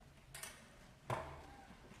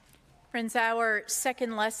Friends, our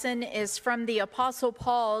second lesson is from the Apostle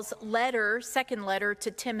Paul's second letter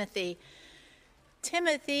to Timothy.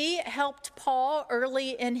 Timothy helped Paul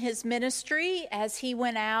early in his ministry as he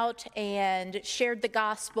went out and shared the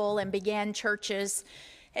gospel and began churches.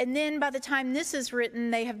 And then by the time this is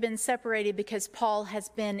written, they have been separated because Paul has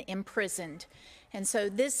been imprisoned. And so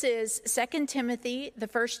this is 2 Timothy, the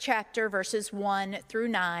first chapter, verses 1 through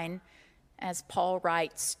 9, as Paul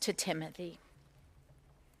writes to Timothy.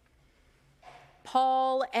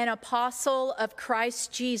 Paul, an apostle of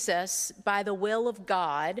Christ Jesus, by the will of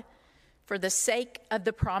God, for the sake of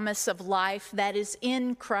the promise of life that is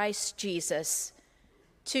in Christ Jesus,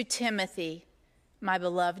 to Timothy, my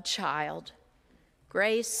beloved child.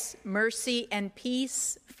 Grace, mercy, and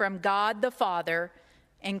peace from God the Father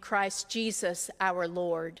and Christ Jesus our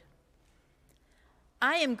Lord.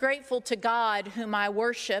 I am grateful to God, whom I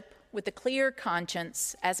worship with a clear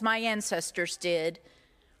conscience, as my ancestors did,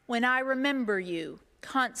 when I remember you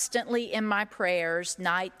constantly in my prayers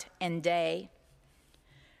night and day.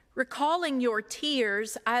 Recalling your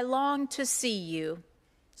tears, I long to see you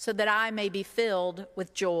so that I may be filled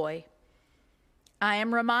with joy. I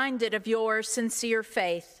am reminded of your sincere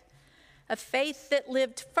faith, a faith that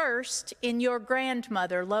lived first in your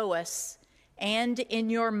grandmother Lois and in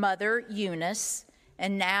your mother Eunice,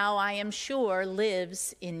 and now I am sure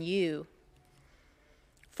lives in you.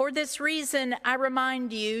 For this reason, I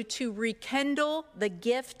remind you to rekindle the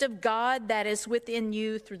gift of God that is within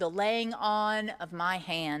you through the laying on of my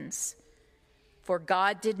hands. For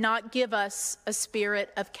God did not give us a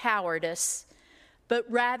spirit of cowardice, but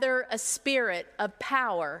rather a spirit of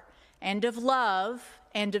power and of love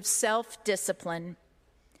and of self-discipline.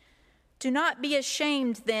 Do not be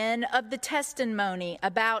ashamed then of the testimony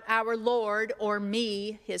about our Lord or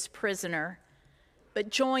me, his prisoner, but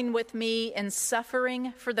join with me in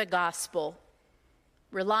suffering for the gospel,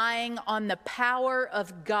 relying on the power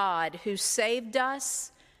of God who saved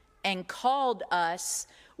us and called us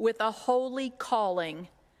with a holy calling,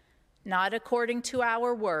 not according to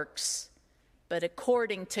our works, but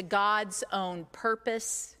according to God's own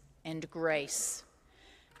purpose and grace.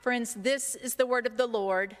 Friends, this is the word of the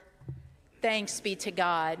Lord. Thanks be to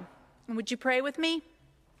God. And would you pray with me?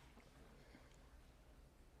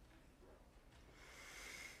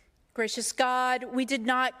 Gracious God, we did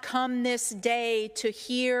not come this day to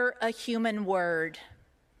hear a human word.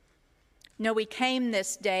 No, we came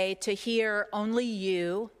this day to hear only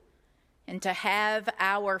you and to have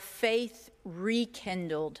our faith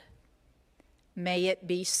rekindled. May it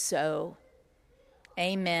be so.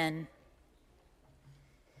 Amen.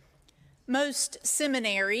 Most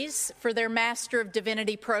seminaries, for their Master of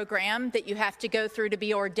Divinity program that you have to go through to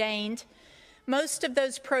be ordained, most of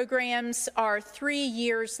those programs are 3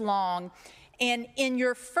 years long. And in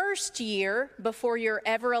your first year, before you're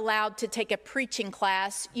ever allowed to take a preaching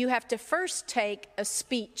class, you have to first take a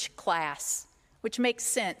speech class, which makes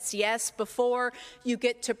sense. Yes, before you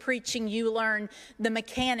get to preaching, you learn the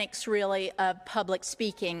mechanics, really, of public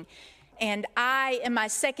speaking. And I, in my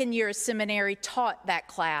second year of seminary, taught that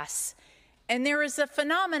class. And there was a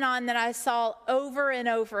phenomenon that I saw over and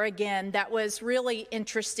over again that was really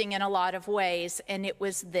interesting in a lot of ways, and it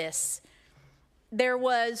was this. There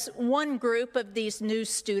was one group of these new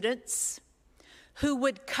students who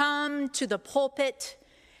would come to the pulpit,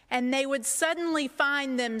 and they would suddenly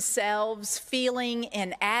find themselves feeling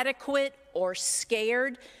inadequate or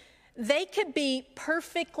scared. They could be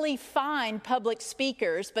perfectly fine public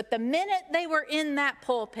speakers, but the minute they were in that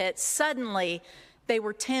pulpit, suddenly they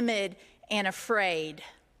were timid and afraid.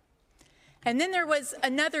 And then there was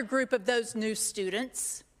another group of those new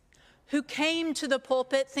students who came to the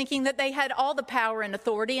pulpit thinking that they had all the power and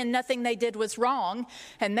authority and nothing they did was wrong,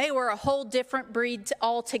 and they were a whole different breed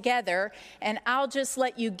altogether. And I'll just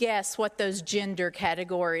let you guess what those gender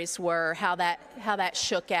categories were, how that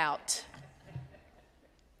shook out.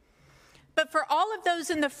 But for all of those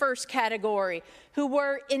in the first category who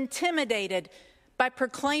were intimidated by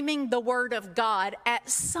proclaiming the word of God, at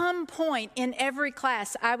some point in every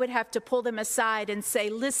class, I would have to pull them aside and say,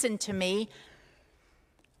 listen to me.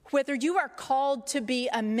 Whether you are called to be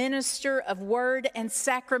a minister of word and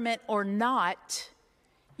sacrament or not,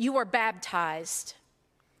 you are baptized.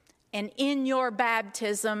 And in your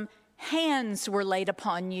baptism, hands were laid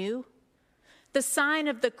upon you. The sign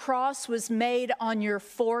of the cross was made on your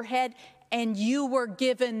forehead, and you were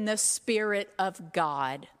given the Spirit of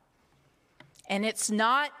God. And it's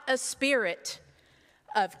not a spirit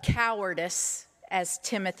of cowardice, as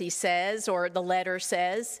Timothy says, or the letter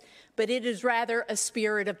says, but it is rather a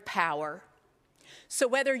spirit of power. So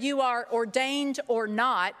whether you are ordained or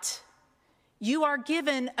not, you are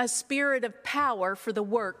given a spirit of power for the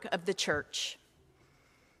work of the church.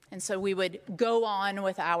 And so we would go on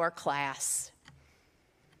with our class.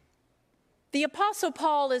 The Apostle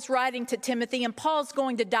Paul is writing to Timothy, and Paul's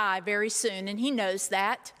going to die very soon, and he knows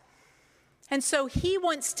that. And so he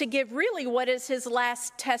wants to give really what is his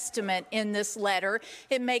last testament in this letter.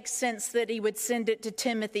 It makes sense that he would send it to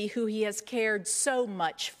Timothy, who he has cared so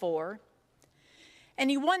much for. And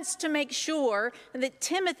he wants to make sure that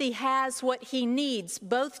Timothy has what he needs,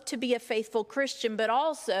 both to be a faithful Christian, but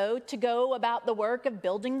also to go about the work of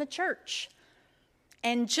building the church.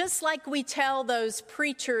 And just like we tell those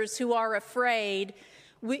preachers who are afraid,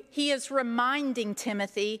 he is reminding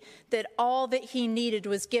Timothy that all that he needed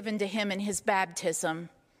was given to him in his baptism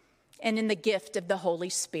and in the gift of the Holy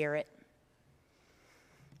Spirit.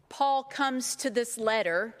 Paul comes to this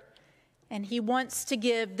letter, and he wants to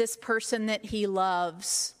give this person that he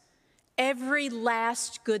loves every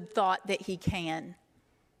last good thought that he can,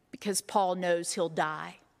 because Paul knows he'll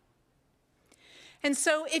die. And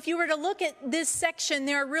so if you were to look at this section,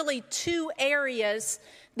 there are really two areas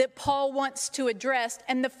that Paul wants to address.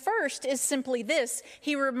 And the first is simply this.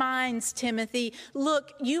 He reminds Timothy,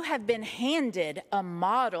 look, you have been handed a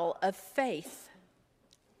model of faith.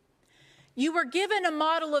 You were given a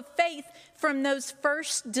model of faith from those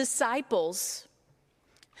first disciples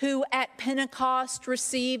who at Pentecost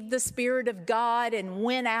received the Spirit of God and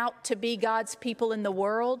went out to be God's people in the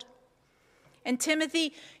world. And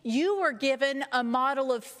Timothy, you were given a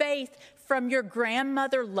model of faith from your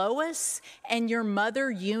grandmother Lois and your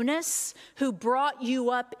mother Eunice, who brought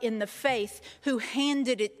you up in the faith, who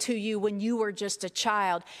handed it to you when you were just a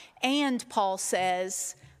child. And Paul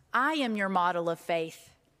says, I am your model of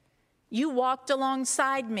faith. You walked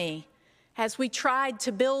alongside me as we tried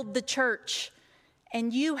to build the church.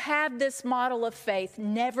 And you have this model of faith.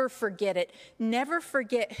 Never forget it. Never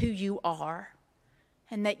forget who you are,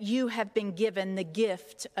 and that you have been given the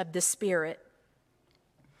gift of the Spirit.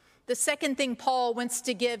 The second thing Paul wants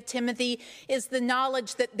to give Timothy is the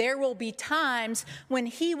knowledge that there will be times when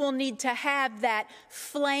he will need to have that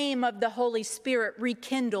flame of the Holy Spirit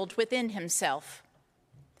rekindled within himself.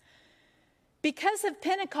 Because of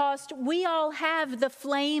Pentecost, we all have the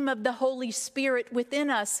flame of the Holy Spirit within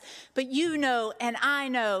us, but you know and I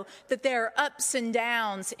know that there are ups and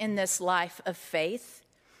downs in this life of faith.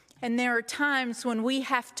 And there are times when we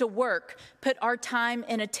have to put our time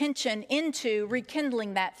and attention into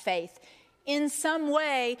rekindling that faith. In some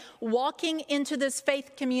way, walking into this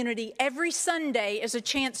faith community every Sunday is a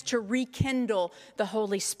chance to rekindle the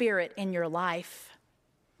Holy Spirit in your life.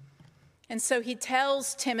 And so he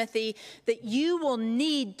tells Timothy that you will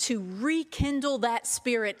need to rekindle that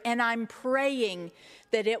spirit, and I'm praying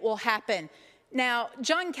that it will happen. Now,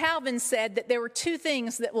 John Calvin said that there were two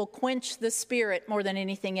things that will quench the spirit more than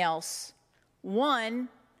anything else. One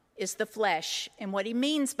is the flesh, and what he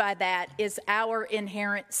means by that is our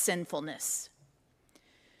inherent sinfulness.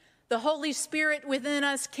 The Holy Spirit within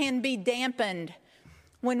us can be dampened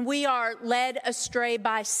when we are led astray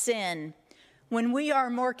by sin, when we are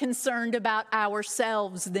more concerned about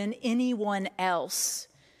ourselves than anyone else.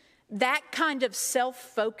 That kind of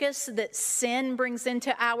self-focus that sin brings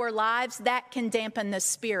into our lives, that can dampen the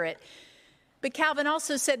spirit. But Calvin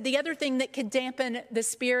also said the other thing that could dampen the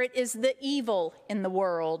spirit is the evil in the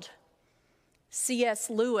world. C.S.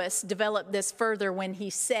 Lewis developed this further when he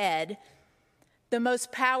said, the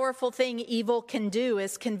most powerful thing evil can do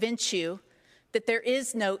is convince you that there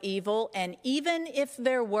is no evil, and even if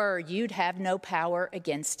there were, you'd have no power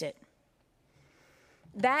against it.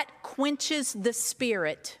 That quenches the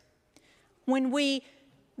spirit when we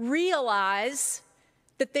realize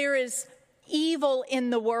that there is evil in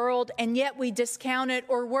the world and yet we discount it,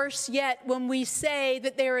 or worse yet, when we say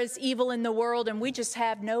that there is evil in the world and we just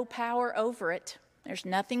have no power over it. There's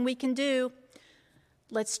nothing we can do.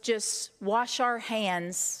 Let's just wash our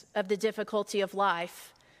hands of the difficulty of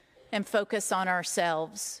life and focus on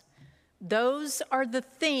ourselves. Those are the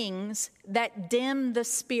things that dim the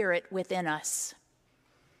spirit within us.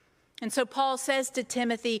 And so Paul says to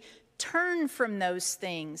Timothy, turn from those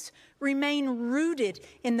things, remain rooted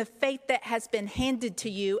in the faith that has been handed to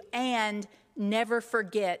you, and never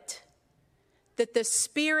forget that the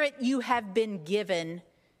spirit you have been given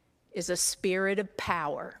is a spirit of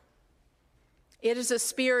power. It is a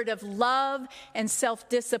spirit of love and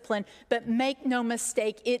self-discipline, but make no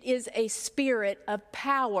mistake, it is a spirit of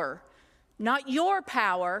power. Not your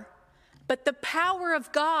power, but the power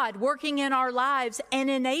of God working in our lives and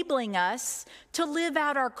enabling us to live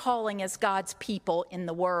out our calling as God's people in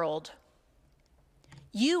the world.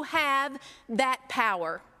 You have that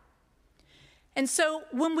power. And so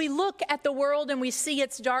when we look at the world and we see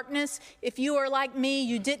its darkness, if you are like me,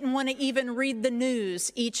 you didn't want to even read the news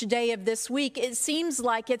each day of this week, it seems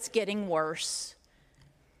like it's getting worse.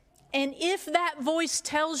 And if that voice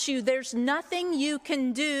tells you there's nothing you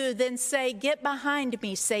can do, then say, "Get behind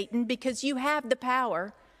me, Satan," because you have the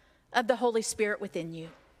power of the Holy Spirit within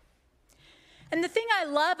you. And the thing I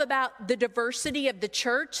love about the diversity of the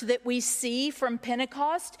church that we see from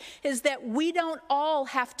Pentecost is that we don't all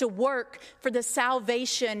have to work for the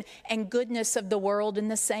salvation and goodness of the world in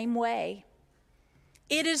the same way.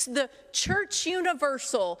 It is the church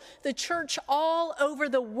universal, the church all over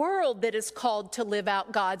the world that is called to live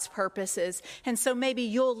out God's purposes. And so maybe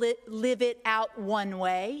you'll live it out one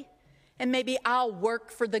way, and maybe I'll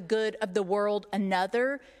work for the good of the world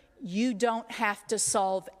another. You don't have to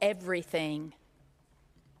solve everything.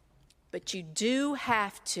 But you do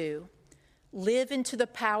have to live into the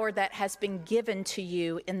power that has been given to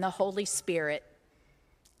you in the Holy Spirit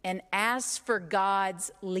and ask for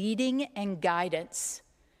God's leading and guidance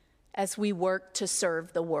as we work to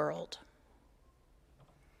serve the world.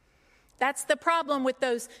 That's the problem with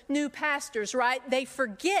those new pastors, right? They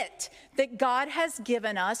forget that God has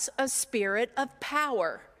given us a spirit of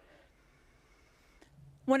power.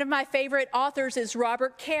 One of my favorite authors is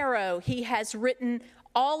Robert Caro. He has written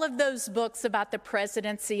all of those books about the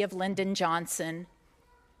presidency of Lyndon Johnson.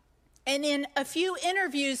 And in a few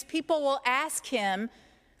interviews, people will ask him,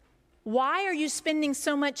 "Why are you spending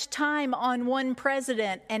so much time on one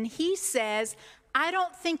president?" And he says, "I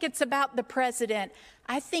don't think it's about the president.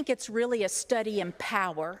 I think it's really a study in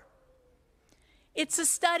power. It's a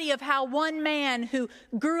study of how one man who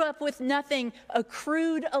grew up with nothing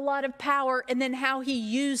accrued a lot of power and then how he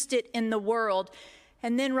used it in the world."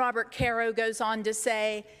 And then Robert Caro goes on to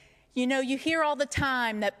say, "You know, you hear all the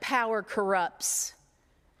time that power corrupts.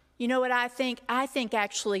 You know what I think? I think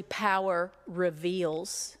actually power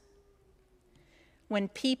reveals. When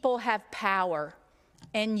people have power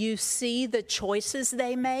and you see the choices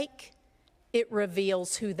they make, it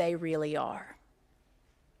reveals who they really are."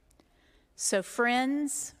 So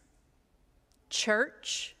friends,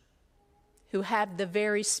 church, who have the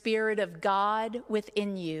very Spirit of God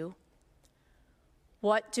within you,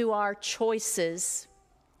 what do our choices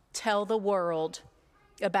tell the world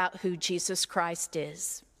about who Jesus Christ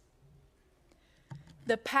is?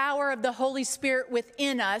 The power of the Holy Spirit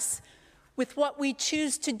within us, with what we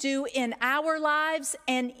choose to do in our lives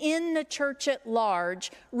and in the church at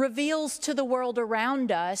large, reveals to the world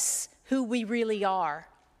around us who we really are.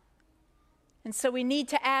 And so we need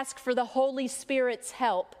to ask for the Holy Spirit's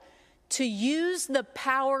help to use the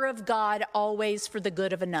power of God always for the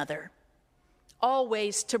good of another.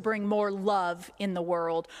 Always to bring more love in the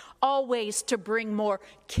world, always to bring more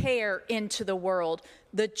care into the world.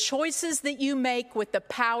 The choices that you make with the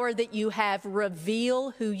power that you have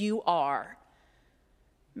reveal who you are.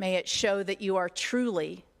 May it show that you are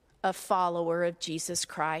truly a follower of Jesus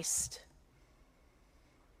Christ.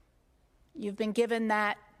 You've been given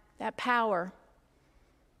that power,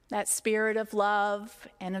 that spirit of love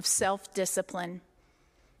and of self-discipline.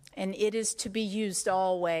 And it is to be used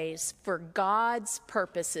always for God's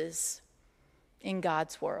purposes in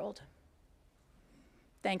God's world.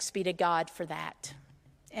 Thanks be to God for that.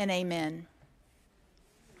 And amen.